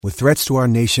With threats to our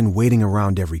nation waiting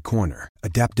around every corner,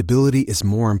 adaptability is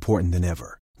more important than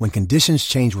ever. When conditions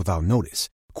change without notice,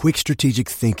 quick strategic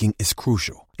thinking is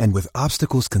crucial. And with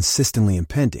obstacles consistently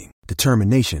impending,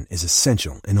 determination is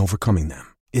essential in overcoming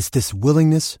them. It's this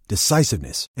willingness,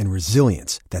 decisiveness, and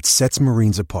resilience that sets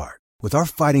Marines apart. With our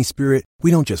fighting spirit, we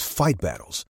don't just fight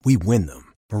battles, we win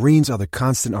them. Marines are the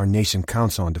constant our nation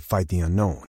counts on to fight the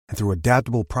unknown. And through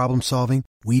adaptable problem solving,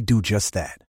 we do just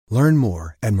that. Learn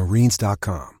more at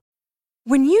marines.com.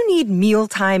 When you need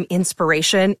mealtime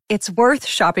inspiration, it's worth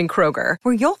shopping Kroger,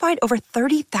 where you'll find over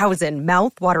 30,000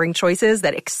 mouth-watering choices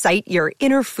that excite your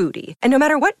inner foodie. And no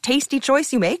matter what tasty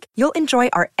choice you make, you'll enjoy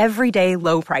our everyday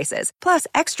low prices, plus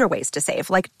extra ways to save,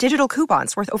 like digital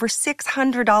coupons worth over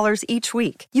 $600 each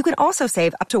week. You can also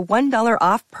save up to $1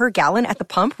 off per gallon at the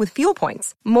pump with fuel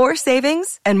points. More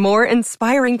savings and more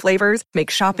inspiring flavors make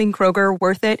shopping Kroger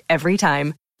worth it every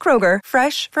time. Kroger,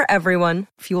 fresh for everyone.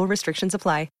 Fuel restrictions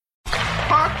apply.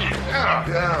 Hockey,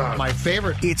 yeah. My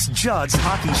favorite. It's Judd's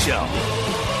Hockey Show.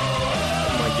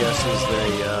 My guess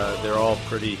is they're all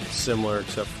pretty similar,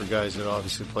 except for guys that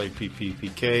obviously play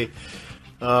PPK.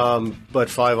 But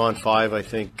 5-on-5, I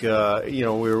think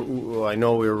I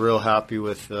know we were real happy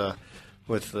with all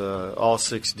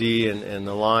 6D and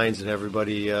the lines, and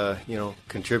everybody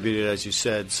contributed, as you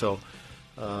said. So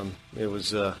it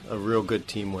was a real good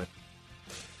team win.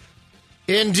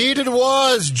 Indeed it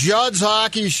was. Judd's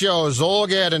Hockey Show.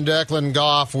 Zulgad and Declan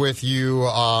Goff with you.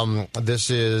 This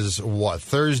is,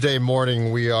 Thursday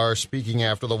morning. We are speaking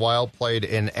after the Wild played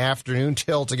an afternoon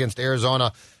tilt against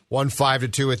Arizona,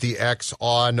 1-5-2 at the X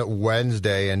on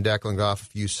Wednesday. And Declan Goff, a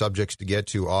few subjects to get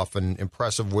to off an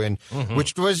impressive win,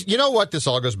 which was, what this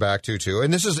all goes back to, too.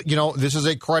 And this is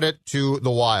a credit to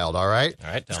the Wild, all right?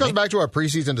 All right. This goes back to our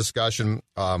preseason discussion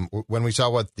when we saw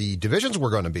what the divisions were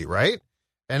going to be, right?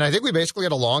 And I think we basically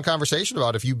had a long conversation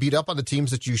about if you beat up on the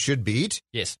teams that you should beat,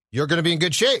 yes, you're going to be in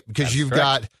good shape because you've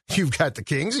got the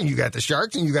Kings and you got the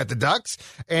Sharks and you got the Ducks,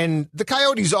 and the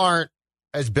Coyotes aren't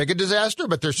as big a disaster,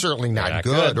 but they're certainly not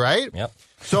good, right? Yep.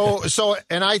 So,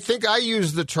 and I think I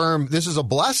use the term this is a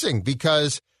blessing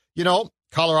because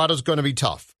Colorado's going to be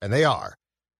tough, and they are.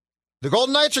 The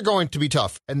Golden Knights are going to be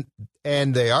tough,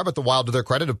 and they are, but the Wild, to their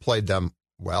credit, have played them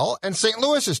well, and St.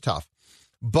 Louis is tough.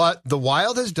 But the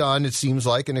Wild has done, it seems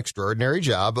like, an extraordinary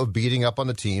job of beating up on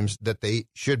the teams that they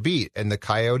should beat. And the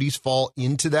Coyotes fall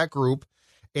into that group.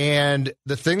 And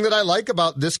the thing that I like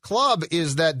about this club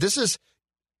is that this is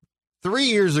 3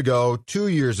 years ago, 2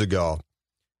 years ago,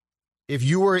 if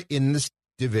you were in this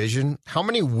division, how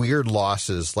many weird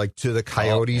losses to the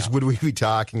Coyotes would we be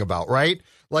talking about, right?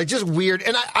 Just weird.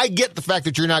 And I get the fact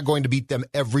that you're not going to beat them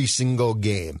every single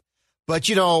game. But,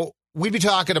 we'd be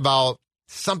talking about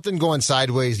something going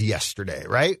sideways yesterday,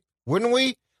 right? Wouldn't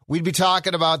we? We'd be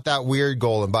talking about that weird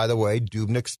goal. And by the way,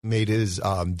 Dubnyk made his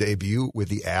debut with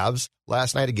the Avs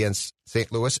last night against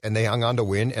St. Louis, and they hung on to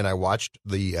win. And I watched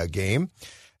the game,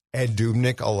 and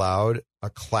Dubnyk allowed a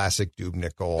classic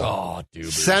Dubnyk goal. Oh,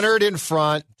 Dubnyk. Centered in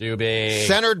front. Dubnyk.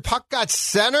 Centered. Puck got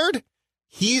centered.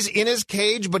 He's in his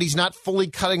cage, but he's not fully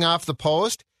cutting off the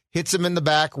post. Hits him in the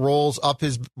back, rolls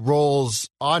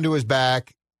onto his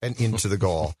back, and into the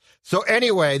goal. So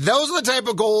anyway, those are the type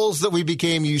of goals that we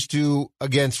became used to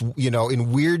against,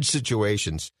 in weird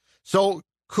situations. So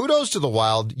kudos to the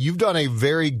Wild. You've done a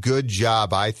very good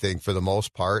job, I think, for the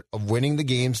most part, of winning the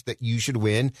games that you should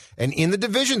win. And in the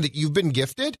division that you've been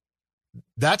gifted,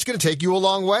 that's going to take you a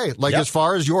long way. As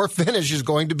far as your finish is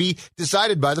going to be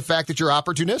decided by the fact that you're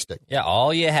opportunistic. Yeah,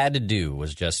 all you had to do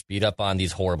was just beat up on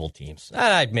these horrible teams.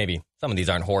 Maybe some of these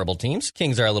aren't horrible teams.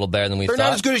 Kings are a little better than we thought. They're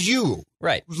not as good as you.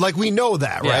 Right. We know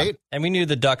that, right? And we knew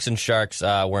the Ducks and Sharks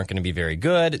weren't going to be very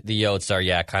good. The Yotes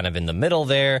are, kind of in the middle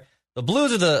there. The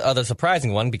Blues are the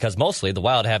surprising one because mostly the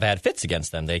Wild have had fits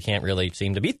against them. They can't really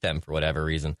seem to beat them for whatever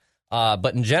reason.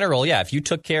 But in general, if you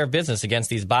took care of business against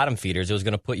these bottom feeders, it was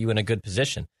going to put you in a good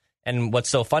position. And what's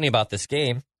so funny about this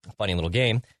game, a funny little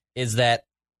game, is that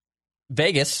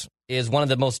Vegas is one of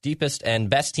the most deepest and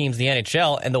best teams in the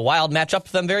NHL, and the Wild match up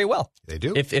to them very well. They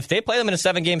do. If they play them in a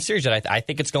 7-game series, I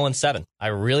think it's going 7. I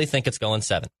really think it's going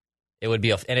 7. It would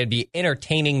be, and it'd be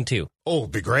entertaining too. Oh,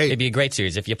 it'd be great. It'd be a great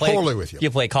series. If you play, totally with you. If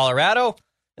you play Colorado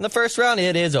in the first round,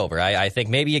 it is over. I think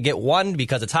maybe you get one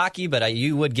because it's hockey, but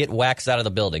you would get waxed out of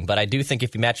the building. But I do think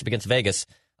if you match up against Vegas,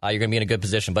 you're going to be in a good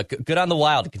position. But good on the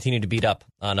Wild to continue to beat up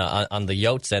on the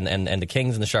Yotes and the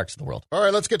Kings and the Sharks of the world. All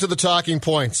right, let's get to the talking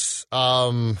points.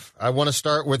 I want to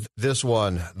start with this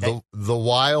one, the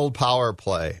Wild power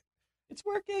play. It's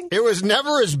working. It was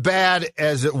never as bad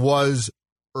as it was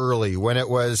early when it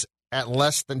was at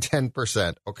less than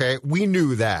 10%, okay? We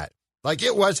knew that.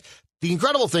 It was, the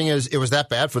incredible thing is it was that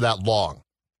bad for that long.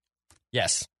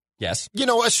 Yes. You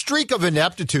know, a streak of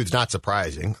ineptitude is not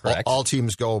surprising. Correct. All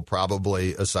teams go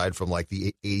probably, aside from like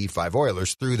the 85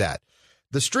 Oilers, through that.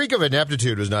 The streak of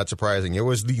ineptitude was not surprising. It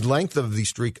was the length of the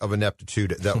streak of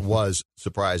ineptitude that was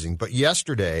surprising. But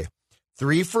yesterday,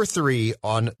 3 for 3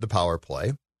 on the power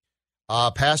play.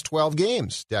 Past 12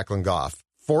 games, Declan Goff,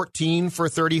 14 for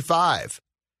 35.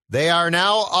 They are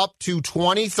now up to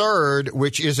 23rd,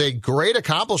 which is a great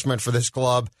accomplishment for this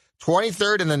club.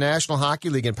 23rd in the National Hockey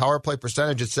League in power play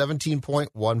percentage at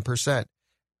 17.1%.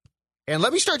 And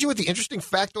let me start you with the interesting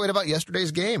factoid about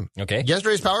yesterday's game. Okay.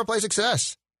 Yesterday's power play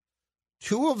success.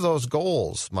 2 of those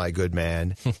goals, my good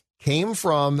man, came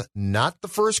from not the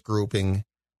first grouping,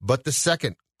 but the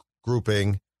second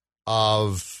grouping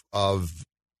of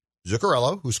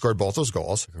Zuccarello, who scored both those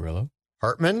goals. Zuccarello.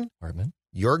 Hartman.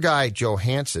 Your guy,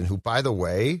 Johansson, who, by the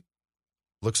way,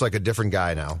 looks like a different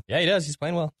guy now. Yeah, he does. He's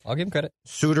playing well. I'll give him credit.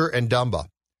 Suter and Dumba.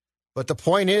 But the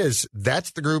point is,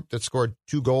 that's the group that scored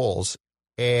 2 goals.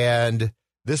 And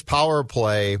this power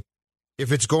play,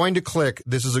 if it's going to click,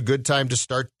 this is a good time to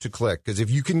start to click. Because if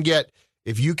you can get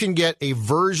a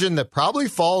version that probably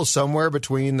falls somewhere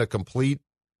between the complete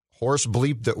horse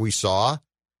bleep that we saw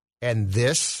and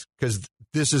this, because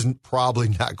this is probably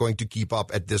not going to keep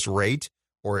up at this rate,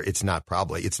 or it's not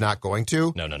going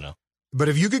to. No. But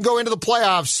if you could go into the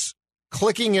playoffs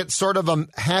clicking at sort of a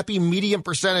happy medium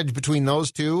percentage between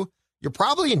those two, you're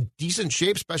probably in decent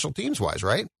shape special teams-wise,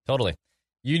 right? Totally.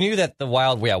 You knew that the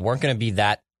Wild weren't going to be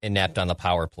that inept on the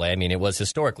power play. I mean, it was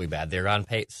historically bad. They're on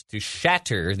pace to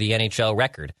shatter the NHL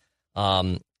record.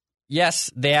 Yes,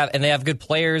 they have good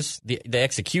players. The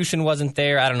execution wasn't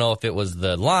there. I don't know if it was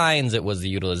the lines, it was the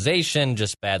utilization,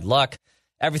 just bad luck.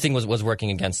 Everything was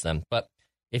working against them. But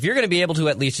if you're going to be able to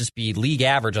at least just be league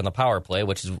average on the power play,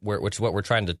 which is what we're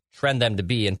trying to trend them to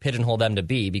be and pigeonhole them to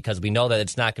be, because we know that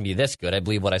it's not going to be this good. I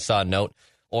believe what I saw a note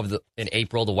in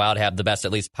April, the Wild have the best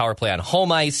at least power play on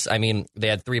home ice. I mean, they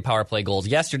had 3 power play goals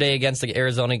yesterday against the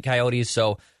Arizona Coyotes,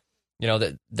 so you know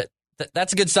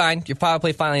that's a good sign. Your power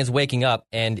play finally is waking up,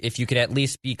 and if you can at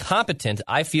least be competent,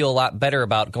 I feel a lot better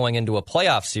about going into a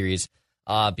playoff series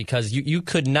because you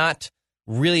could not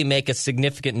really make a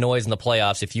significant noise in the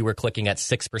playoffs if you were clicking at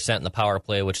 6% in the power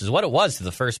play, which is what it was to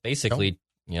the first basically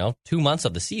 2 months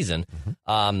of the season.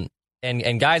 Mm-hmm.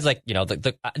 And guys like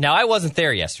now I wasn't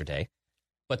there yesterday,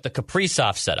 but the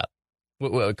Kaprizov setup.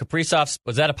 Kaprizov,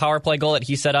 was that a power play goal that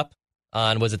he set up?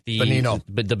 And was it the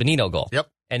Bonino goal? Yep.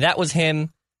 And that was him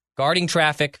guarding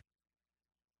traffic,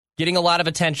 getting a lot of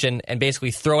attention, and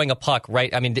basically throwing a puck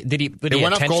right. I mean, did he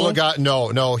went up Goligot?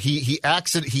 No. He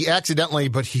accidentally,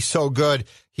 but he's so good.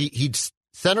 He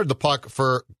centered the puck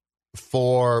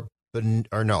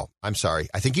I'm sorry.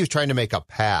 I think he was trying to make a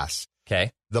pass.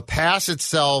 Okay. The pass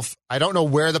itself, I don't know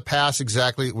where the pass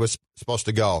exactly was supposed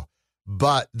to go,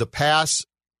 but the puck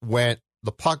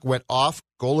went off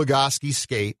Goligoski's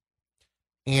skate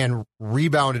and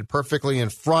rebounded perfectly in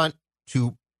front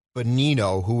to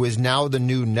Bonino, who is now the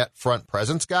new net front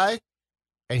presence guy,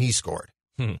 and he scored.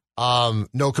 No,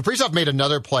 Kaprizov made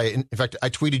another play. In fact, I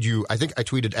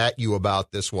tweeted at you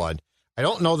about this one. I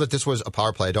don't know that this was a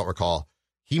power play. I don't recall.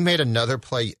 He made another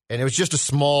play, and it was just a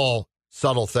small,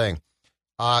 subtle thing.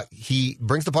 He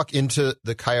brings the puck into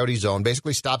the Coyote zone,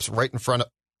 basically stops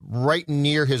right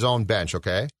near his own bench,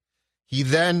 okay? He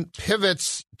then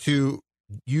pivots to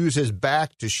use his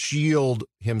back to shield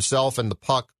himself and the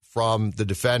puck from the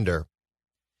defender.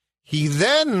 He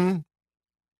then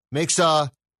makes a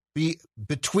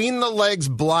between the legs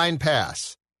blind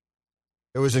pass.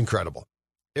 It was incredible.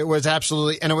 It was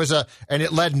absolutely, and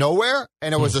it led nowhere,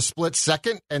 and it was a split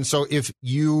second. And so if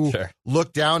you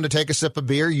looked down to take a sip of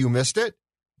beer, you missed it,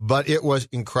 but it was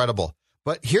incredible.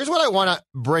 But here's what I want to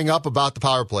bring up about the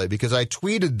power play, because I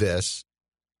tweeted this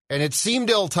and it seemed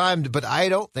ill-timed, but I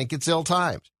don't think it's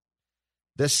ill-timed.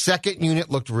 The second unit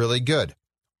looked really good.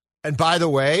 And by the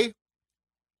way,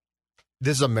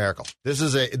 this is a miracle. This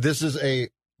is a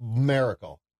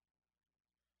miracle.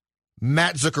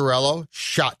 Matt Zuccarello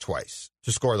shot twice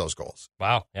to score those goals.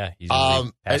 Wow. Yeah. He's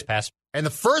pass. And the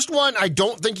first one, I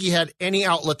don't think he had any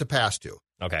outlet to pass to.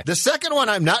 Okay. The second one,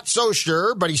 I'm not so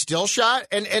sure, but he still shot.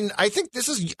 And I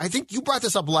think you brought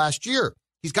this up last year.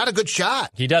 He's got a good shot.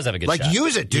 He does have a good shot. Like,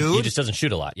 use it, dude. He just doesn't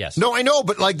shoot a lot, yes. No, I know,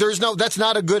 but like that's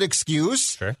not a good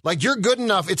excuse. Sure. Like, you're good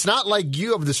enough. It's not like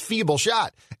you have this feeble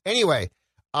shot. Anyway,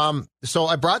 so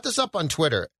I brought this up on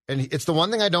Twitter, and it's the one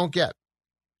thing I don't get.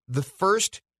 The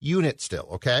first unit still,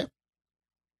 okay?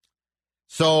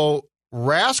 So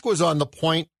Rask was on the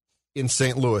point in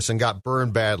St. Louis and got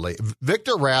burned badly.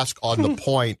 Victor Rask on the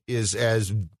point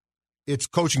it's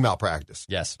coaching malpractice.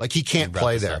 Yes. Like, he can't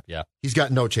play there. Yeah. He's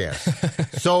got no chance.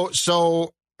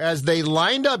 So as they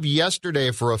lined up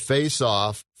yesterday for a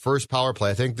face-off, first power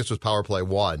play, I think this was power play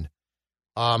 1,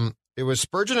 it was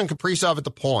Spurgeon and Kaprizov at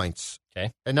the points.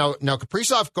 Okay. And now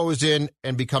Kaprizov goes in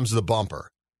and becomes the bumper,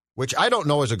 which I don't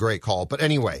know is a great call. But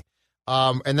anyway,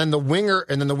 and then the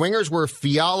wingers were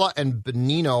Fiala and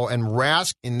Bonino, and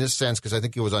Rask in this sense, because I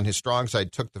think he was on his strong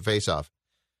side, took the face-off.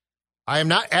 I am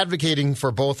not advocating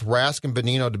for both Rask and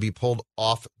Bonino to be pulled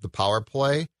off the power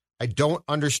play. I don't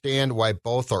understand why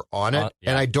both are on it,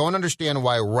 and I don't understand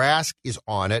why Rask is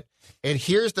on it. And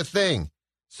here's the thing.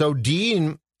 So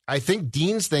I think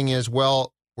Dean's thing is,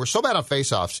 well, we're so bad on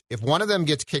faceoffs. If one of them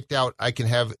gets kicked out, I can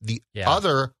have the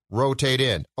other rotate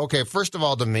in. Okay, first of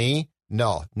all, to me,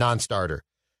 no, non-starter.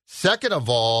 Second of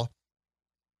all,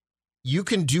 you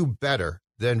can do better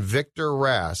than Victor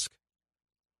Rask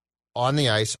on the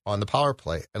ice on the power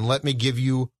play. And let me give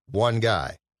you one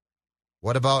guy.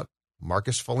 What about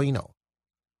Marcus Foligno?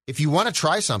 If you want to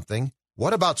try something,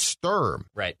 what about Sturm?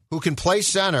 Right. Who can play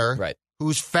center, right,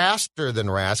 who's faster than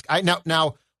Rask.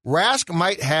 Now Rask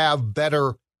might have a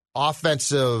better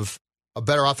offensive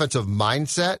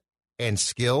mindset and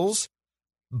skills,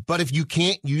 but if you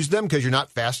can't use them because you're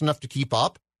not fast enough to keep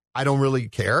up, I don't really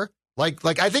care. Like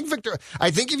I think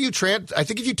if you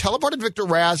teleported Victor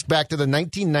Rask back to the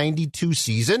 1992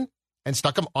 season and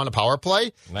stuck him on a power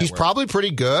play, he's probably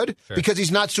pretty good because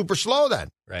he's not super slow then.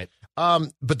 Right.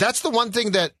 But that's the one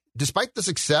thing that, despite the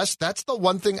success, that's the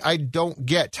one thing I don't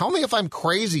get. Tell me if I'm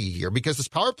crazy here, because this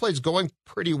power play is going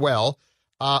pretty well.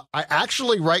 I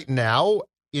actually right now,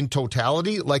 in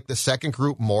totality, like the second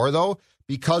group more, though,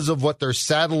 because of what they're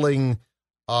saddling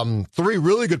three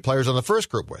really good players on the first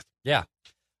group with. Yeah.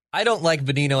 I don't like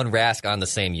Bonino and Rask on the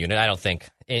same unit. I don't think,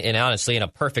 and honestly, in a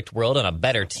perfect world, on a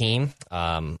better team,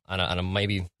 on a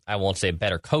maybe, I won't say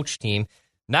better coach team,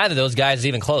 neither of those guys is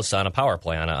even close on a power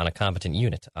play, on a competent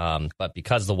unit. But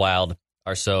because the Wild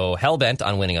are so hell-bent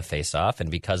on winning a faceoff,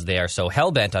 and because they are so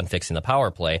hell-bent on fixing the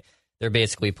power play, they're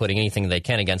basically putting anything they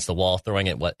can against the wall, throwing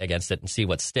it against it, and see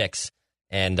what sticks.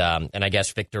 And I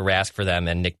guess Victor Rask for them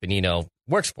and Nick Bonino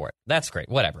works for it. That's great.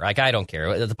 Whatever. Like, I don't care.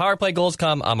 If the power play goals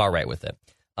come, I'm all right with it.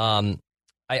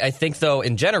 I think, though,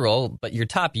 in general, but your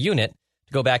top unit,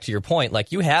 to go back to your point,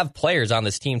 like, you have players on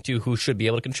this team, too, who should be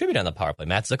able to contribute on the power play.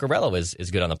 Matt Zuccarello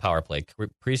is good on the power play.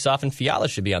 Kaprizov and Fiala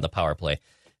should be on the power play.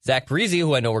 Zach Parise,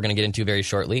 who I know we're going to get into very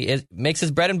shortly, makes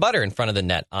his bread and butter in front of the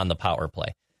net on the power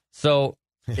play. So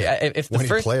if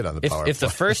the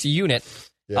first unit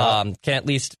can at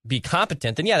least be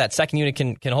competent, then that second unit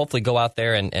can hopefully go out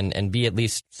there and be at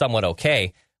least somewhat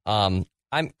okay. I'm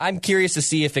curious to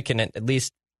see if it can at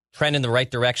least trend in the right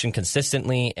direction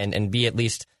consistently and be at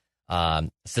least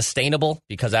sustainable,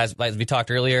 because as we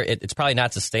talked earlier, it's probably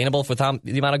not sustainable with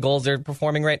the amount of goals they're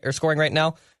scoring right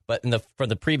now. But for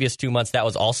the previous 2 months, that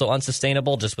was also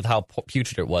unsustainable, just with how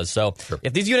putrid it was. So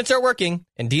if these units are working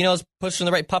and Dino's pushing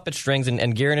the right puppet strings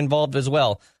and Guerin involved as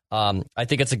well, I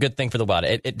think it's a good thing for the Wild.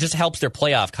 It just helps their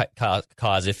playoff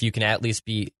cause if you can at least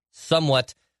be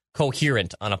somewhat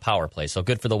coherent on a power play. So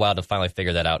good for the Wild to finally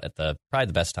figure that out at probably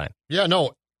the best time. Yeah,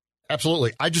 no,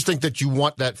 absolutely. I just think that you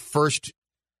want that first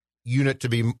unit to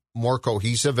be more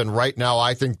cohesive, and right now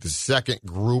I think the second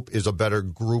group is a better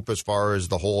group as far as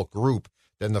the whole group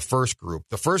than the first group.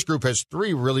 The first group has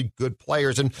three really good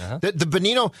players, and the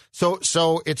Bonino.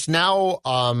 So it's now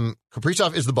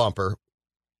Kaprizov is the bumper,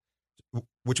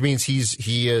 which means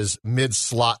he is mid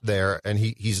slot there, and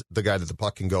he's the guy that the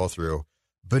puck can go through.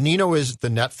 Bonino is the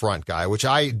net front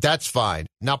guy, that's fine.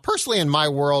 Now, personally, in my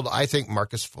world, I think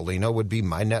Marcus Foligno would be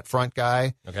my net front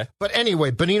guy. Okay. But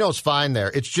anyway, Bonino's fine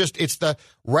there. It's the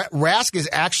Rask is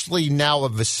actually now a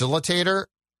facilitator,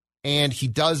 and he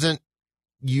doesn't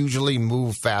usually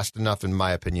move fast enough, in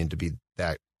my opinion, to be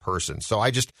that person. So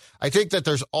I think that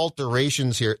there's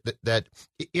alterations here that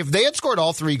if they had scored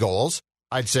all three goals,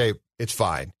 I'd say it's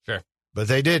fine. Sure. But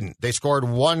they didn't. They scored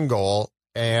one goal,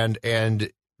 and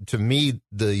to me,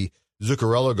 the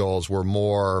Zuccarello goals were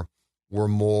more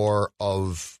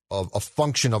of a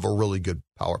function of a really good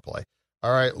power play.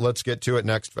 All right, let's get to it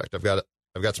next. In fact, I've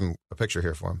got a picture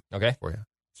here for him. Okay, for you.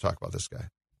 Let's talk about this guy.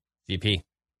 ZP.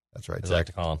 That's right. Zach, like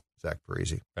to call him. Zach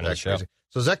Parise. Friend of the show.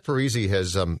 So Zach Parise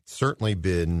has certainly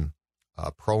been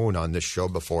prone on this show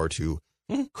before to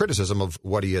criticism of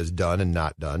what he has done and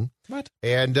not done. What?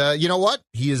 And you know what?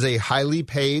 He is a highly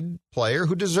paid player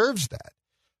who deserves that.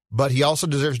 But he also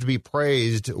deserves to be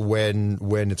praised when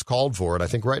it's called for, and I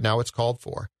think right now it's called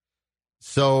for.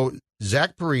 So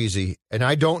Zach Parise, and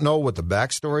I don't know what the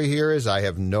backstory here is. I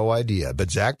have no idea. But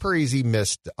Zach Parise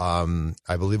missed,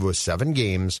 I believe it was 7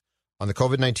 games on the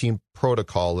COVID-19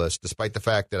 protocol list, despite the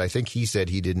fact that I think he said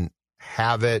he didn't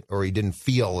have it or he didn't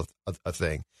feel a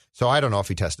thing. So I don't know if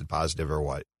he tested positive or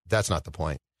what. That's not the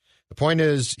point. The point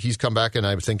is he's come back, and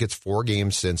I think it's 4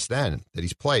 games since then that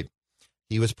he's played.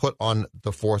 He was put on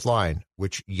the 4th line,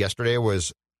 which yesterday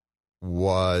was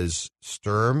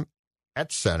Sturm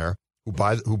at center, who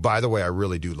by the way I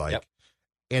really do like, Yep.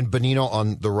 and Bonino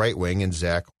on the right wing and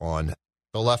Zach on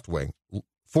the left wing.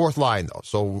 4th line though,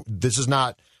 so this is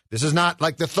not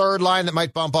like the 3rd line that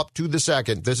might bump up to the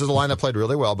 2nd. This is a line that played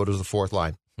really well, but it was the 4th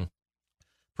line.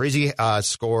 Parise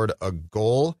scored a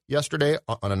goal yesterday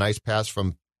on a nice pass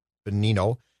from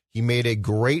Bonino. He made a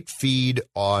great feed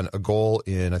on a goal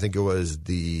in, I think it was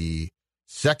the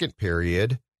 2nd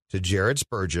period, to Jared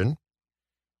Spurgeon.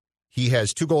 He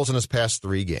has 2 goals in his past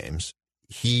 3 games.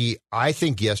 He, I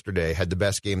think yesterday, had the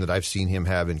best game that I've seen him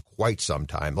have in quite some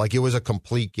time. Like, it was a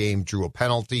complete game, drew a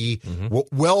penalty,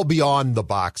 well beyond the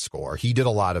box score. He did a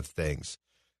lot of things.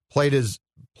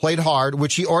 Played hard,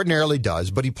 which he ordinarily does,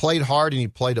 but he played hard and he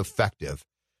played effective.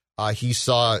 He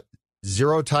saw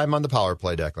 0 time on the power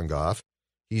play, Declan Goff.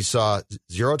 He saw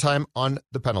 0 time on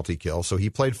the penalty kill, so he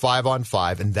played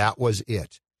 5-on-5, and that was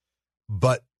it.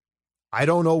 But I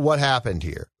don't know what happened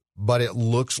here, but it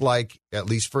looks like, at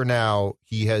least for now,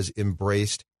 he has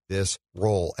embraced this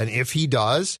role. And if he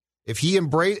does,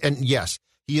 and yes,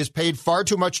 he is paid far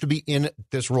too much to be in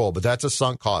this role, but that's a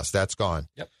sunk cost. That's gone.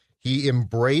 Yep. He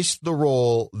embraced the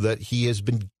role that he has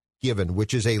been given,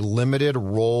 which is a limited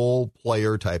role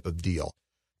player type of deal.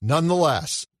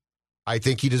 Nonetheless, I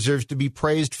think he deserves to be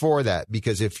praised for that,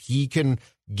 because if he can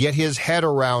get his head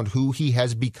around who he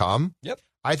has become,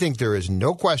 I think there is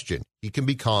no question he can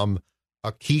become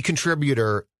a key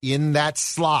contributor in that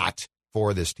slot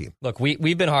for this team. Look,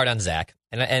 we've been hard on Zach,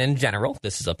 and in general,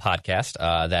 this is a podcast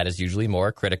that is usually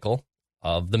more critical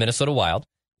of the Minnesota Wild,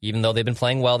 even though they've been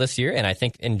playing well this year. And I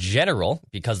think in general,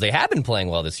 because they have been playing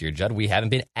well this year, Judd, we haven't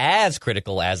been as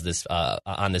critical as this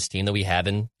on this team that we have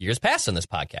in years past on this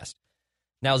podcast.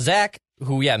 Now, Zach,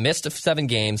 who, missed 7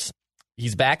 games,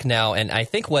 he's back now, and I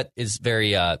think what is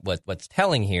very what's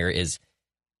telling here is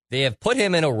they have put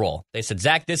him in a role. They said,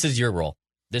 Zach, this is your role.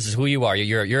 This is who you are.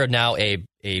 You're now a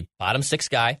bottom 6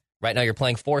 guy. Right now, you're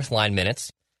playing 4th line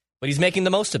minutes, but he's making the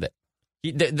most of it.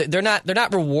 They're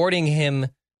not rewarding him.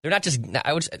 They're not just.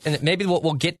 And maybe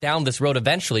we'll get down this road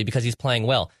eventually because he's playing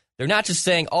well. They're not just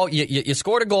saying, "Oh, you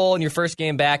scored a goal in your first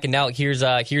game back, and now here's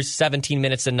 17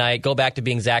 minutes a night. Go back to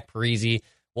being Zach Parise.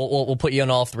 We'll put you on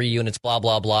all 3 units. Blah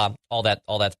blah blah. All that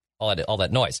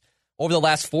noise." Over the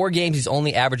last 4 games, he's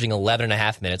only averaging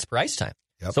 11.5 minutes per ice time.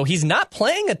 Yep. So he's not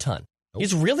playing a ton. Nope.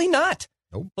 He's really not.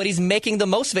 Nope. But he's making the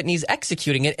most of it, and he's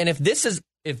executing it. And if this is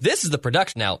the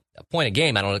production, now a point a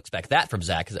game, I don't expect that from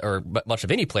Zach or much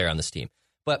of any player on this team.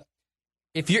 But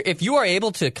if you are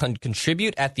able to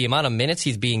contribute at the amount of minutes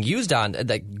he's being used on,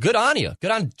 good on you.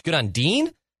 Good on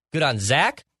Dean. Good on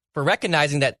Zach for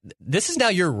recognizing that this is now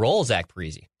your role, Zach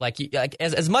Parise.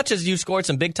 As much as you scored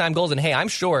some big time goals, and hey, I'm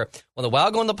sure when the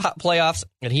Wild go in the playoffs,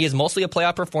 and he is mostly a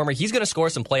playoff performer, he's going to score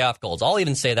some playoff goals. I'll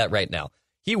even say that right now.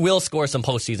 He will score some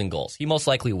postseason goals. He most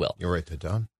likely will. You'll write that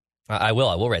down? I will.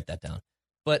 I will write that down.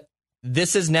 But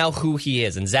this is now who he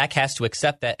is, and Zach has to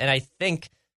accept that. And I think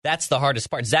that's the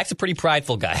hardest part. Zach's a pretty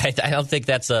prideful guy. I don't think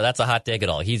that's a hot take at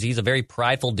all. He's a very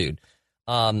prideful dude.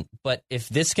 But if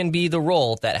this can be the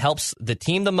role that helps the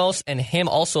team the most and him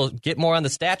also get more on the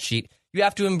stat sheet, you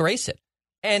have to embrace it.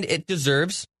 And it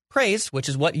deserves praise, which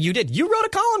is what you did. You wrote a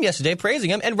column yesterday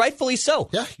praising him, and rightfully so.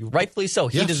 Yeah. Rightfully so.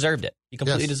 He Yes. deserved it. He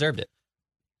completely deserved it.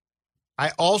 I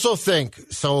also think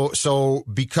so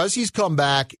because he's come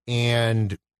back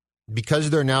and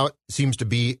because there now seems to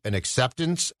be an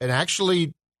acceptance, and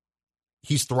actually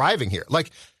he's thriving here. Like,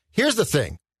 here's the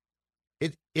thing.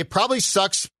 It probably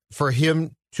sucks for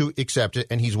him to accept it,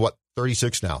 and he's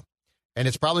 36 now. And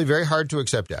it's probably very hard to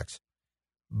accept X.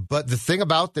 But the thing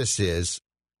about this is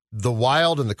the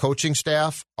Wild and the coaching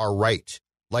staff are right.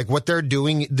 Like, what they're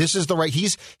doing, this is the right.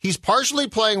 He's partially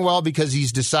playing well because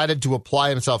he's decided to apply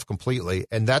himself completely,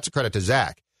 and that's a credit to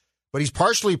Zach. But he's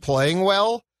partially playing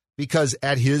well because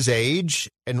at his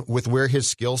age and with where his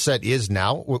skill set is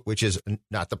now, which is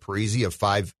not the Parise of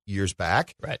 5 years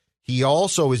back, right? He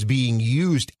also is being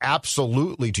used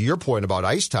absolutely, to your point about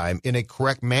ice time, in a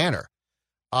correct manner.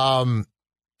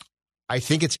 I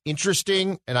think it's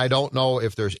interesting, and I don't know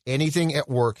if there's anything at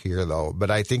work here, though, but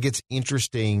I think it's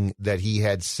interesting that he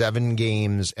had 7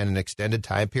 games and an extended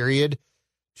time period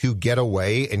to get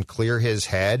away and clear his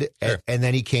head, Sure. and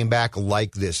then he came back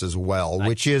like this as well,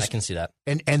 which is... I can see that.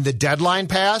 And the deadline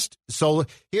passed, so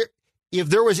here... If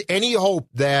there was any hope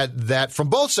that from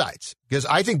both sides, because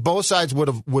I think both sides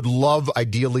would love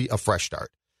ideally a fresh start,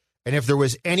 and if there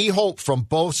was any hope from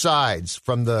both sides,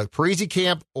 from the Parise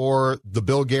camp or the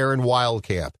Bill Guerin Wild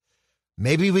camp,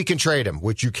 maybe we can trade him,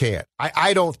 which you can't.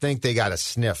 I don't think they got a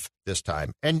sniff this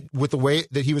time. And with the way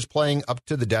that he was playing up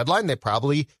to the deadline, they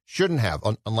probably shouldn't have.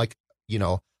 Unlike,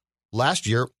 last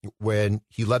year when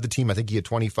he led the team, I think he had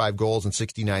 25 goals in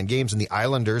 69 games, and the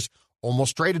Islanders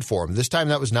almost traded for him. This time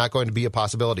that was not going to be a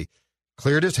possibility.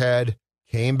 Cleared his head,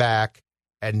 came back,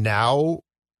 and now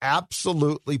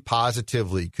absolutely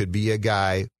positively could be a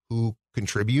guy who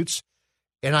contributes.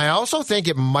 And I also think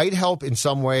it might help in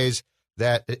some ways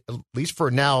that, at least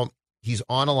for now, he's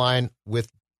on a line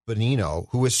with Bonino,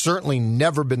 who has certainly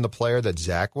never been the player that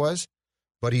Zach was,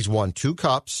 but he's won 2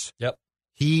 cups. Yep.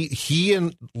 He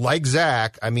and like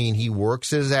Zach, I mean, he works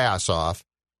his ass off.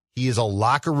 He is a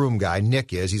locker room guy.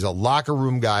 Nick is. He's a locker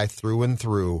room guy through and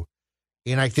through.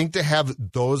 And I think to have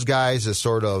those guys as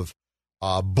sort of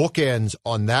bookends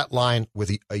on that line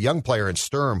with a young player in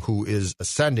Sturm who is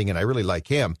ascending, and I really like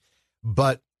him.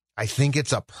 But I think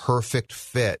it's a perfect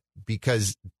fit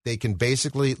because they can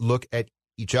basically look at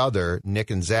each other,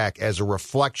 Nick and Zach, as a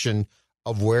reflection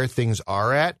of where things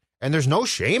are at. And there's no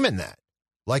shame in that.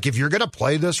 Like, if you're going to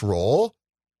play this role,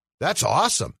 that's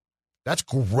awesome. That's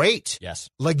great. Yes.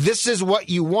 Like, this is what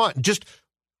you want.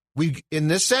 In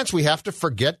this sense, we have to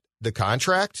forget the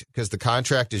contract because the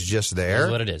contract is just there.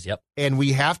 That's what it is. Yep. And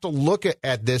we have to look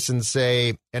at this and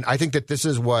say, and I think that this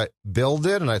is what Bill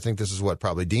did, and I think this is what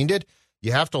probably Dean did.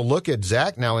 You have to look at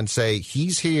Zach now and say,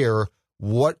 he's here.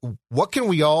 What can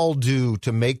we all do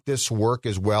to make this work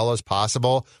as well as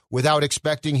possible without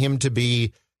expecting him to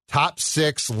be top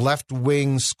 6 left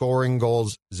wing scoring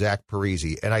goals, Zach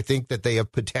Parise? And I think that they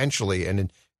have potentially,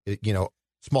 and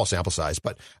small sample size,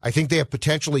 but I think they have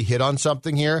potentially hit on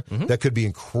something here that could be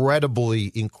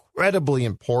incredibly, incredibly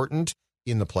important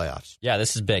in the playoffs. Yeah,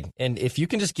 this is big. And if you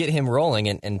can just get him rolling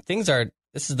and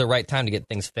this is the right time to get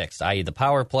things fixed, i.e. the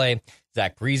power play,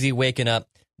 Zach Parise waking up.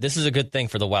 This is a good thing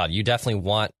for the Wild. You definitely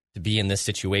want to be in this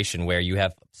situation where you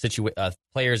have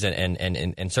players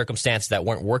and circumstances that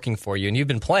weren't working for you, and you've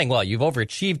been playing well. You've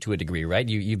overachieved to a degree, right?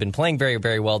 You've been playing very,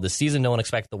 very well this season. No one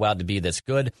expected the Wild to be this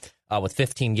good with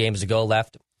 15 games to go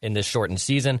left in this shortened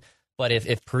season. But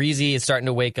if Parise is starting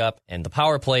to wake up and the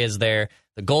power play is there,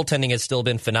 the goaltending has still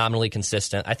been phenomenally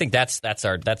consistent. I think that's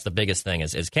the biggest thing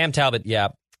is Cam Talbot.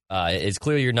 Is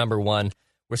clearly your number one.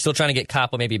 We're still trying to get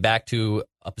Kaapo maybe back to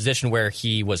a position where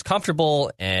he was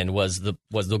comfortable and was the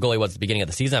goalie was at the beginning of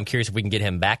the season. I'm curious if we can get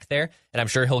him back there, and I'm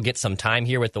sure he'll get some time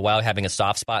here with the Wild having a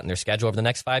soft spot in their schedule over the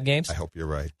next 5 games. I hope you're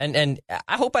right, and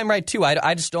I hope I'm right too.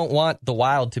 I just don't want the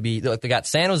Wild to be like they got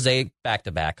San Jose back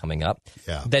to back coming up,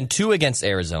 then 2 against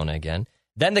Arizona again,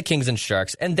 then the Kings and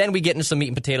Sharks, and then we get into some meat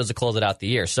and potatoes to close it out the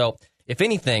year. So if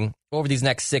anything, over these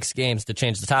next 6 games, to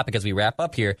change the topic as we wrap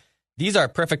up here. These are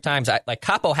perfect times. Like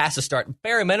Kaapo has to start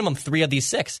bare minimum 3 of these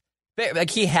 6.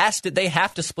 Like they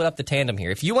have to split up the tandem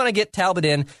here. If you want to get Talbot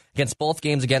in against both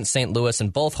games against St. Louis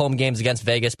and both home games against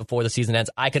Vegas before the season ends,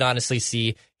 I could honestly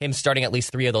see him starting at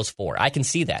least 3 of those 4. I can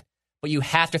see that. But you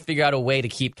have to figure out a way to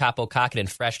keep Kaapo Kähkönen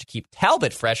fresh, to keep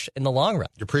Talbot fresh in the long run.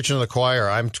 You're preaching to the choir.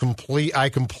 I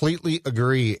completely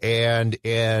agree.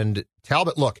 And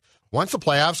Talbot, look, once the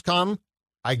playoffs come,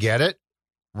 I get it.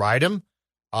 Ride him.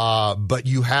 But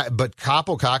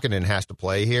Kaapo Kähkönen has to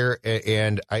play here,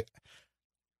 and I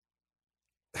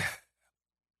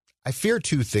fear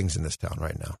 2 things in this town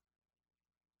right now.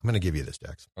 I'm going to give you this,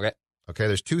 Dex. Okay.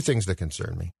 There's 2 things that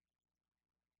concern me.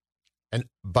 And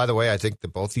by the way, I think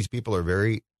that both these people are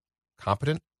very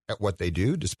competent at what they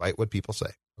do, despite what people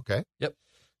say. Okay? Yep.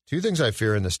 2 things I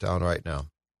fear in this town right now.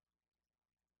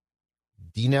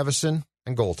 Dean Evason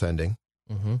and goaltending,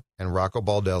 and Rocco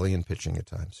Baldelli and pitching at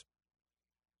times.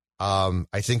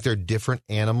 I think they're different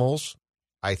animals.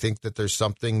 I think that there's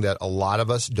something that a lot of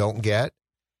us don't get.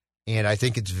 And I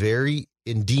think it's very,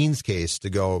 in Dean's case, to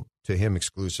go to him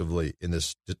exclusively in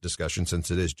this discussion,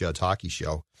 since it is Judd's Hockey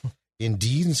Show. In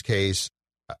Dean's case,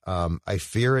 I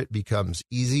fear it becomes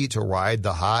easy to ride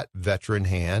the hot veteran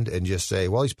hand and just say,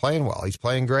 well, he's playing well. He's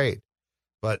playing great.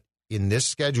 But in this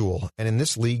schedule and in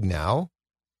this league now,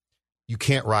 you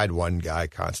can't ride one guy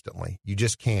constantly. You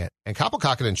just can't. And Kaapo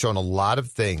Kähkönen's shown a lot of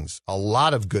things, a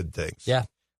lot of good things. Yeah.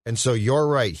 And so you're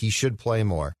right. He should play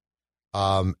more.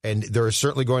 And there is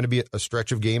certainly going to be a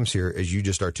stretch of games here, as you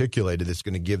just articulated, that's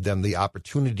going to give them the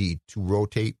opportunity to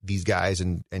rotate these guys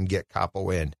and get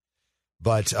Kaapo in.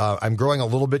 But I'm growing a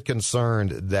little bit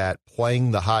concerned that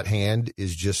playing the hot hand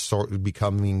is just sort of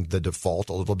becoming the default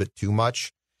a little bit too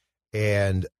much.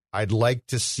 And I'd like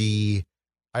to see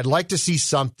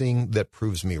something that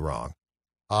proves me wrong.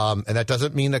 And that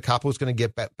doesn't mean that Kaapo is going to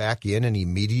get back in and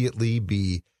immediately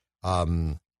be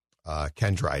Ken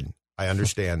Dryden. I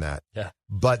understand that. Yeah.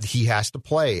 But he has to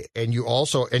play. And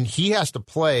he has to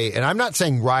play. And I'm not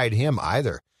saying ride him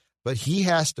either, but he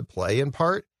has to play in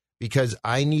part because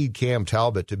I need Cam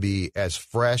Talbot to be as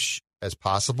fresh as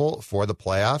possible for the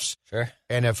playoffs. Sure.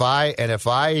 And if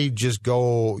I just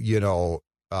go,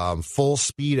 full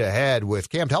speed ahead with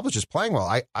Cam Talbot just playing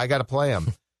well, I got to play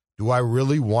him. Do I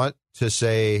really want to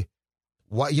say,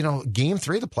 game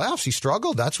 3 of the playoffs, he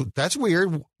struggled. That's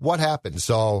weird. What happened?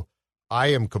 So I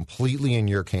am completely in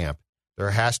your camp. There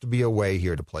has to be a way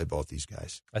here to play both these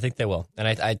guys. I think they will. And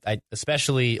I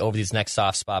especially over these next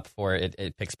soft spot before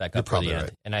it picks back up for the end.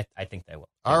 Right. And I think they will.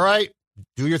 All right.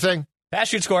 Do your thing. Pass,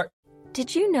 shoot, score.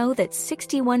 Did you know that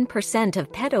 61%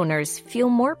 of pet owners feel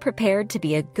more prepared to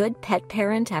be a good pet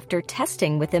parent after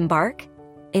testing with Embark?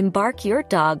 Embark your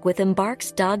dog with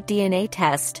Embark's dog DNA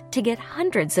test to get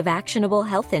hundreds of actionable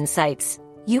health insights.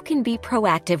 You can be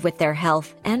proactive with their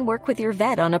health and work with your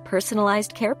vet on a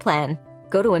personalized care plan.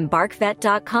 Go to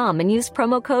EmbarkVet.com and use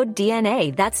promo code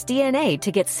DNA, that's DNA,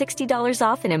 to get $60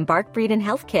 off an Embark Breed and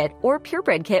Health Kit or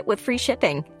Purebred Kit with free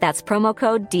shipping. That's promo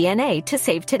code DNA to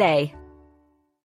save today.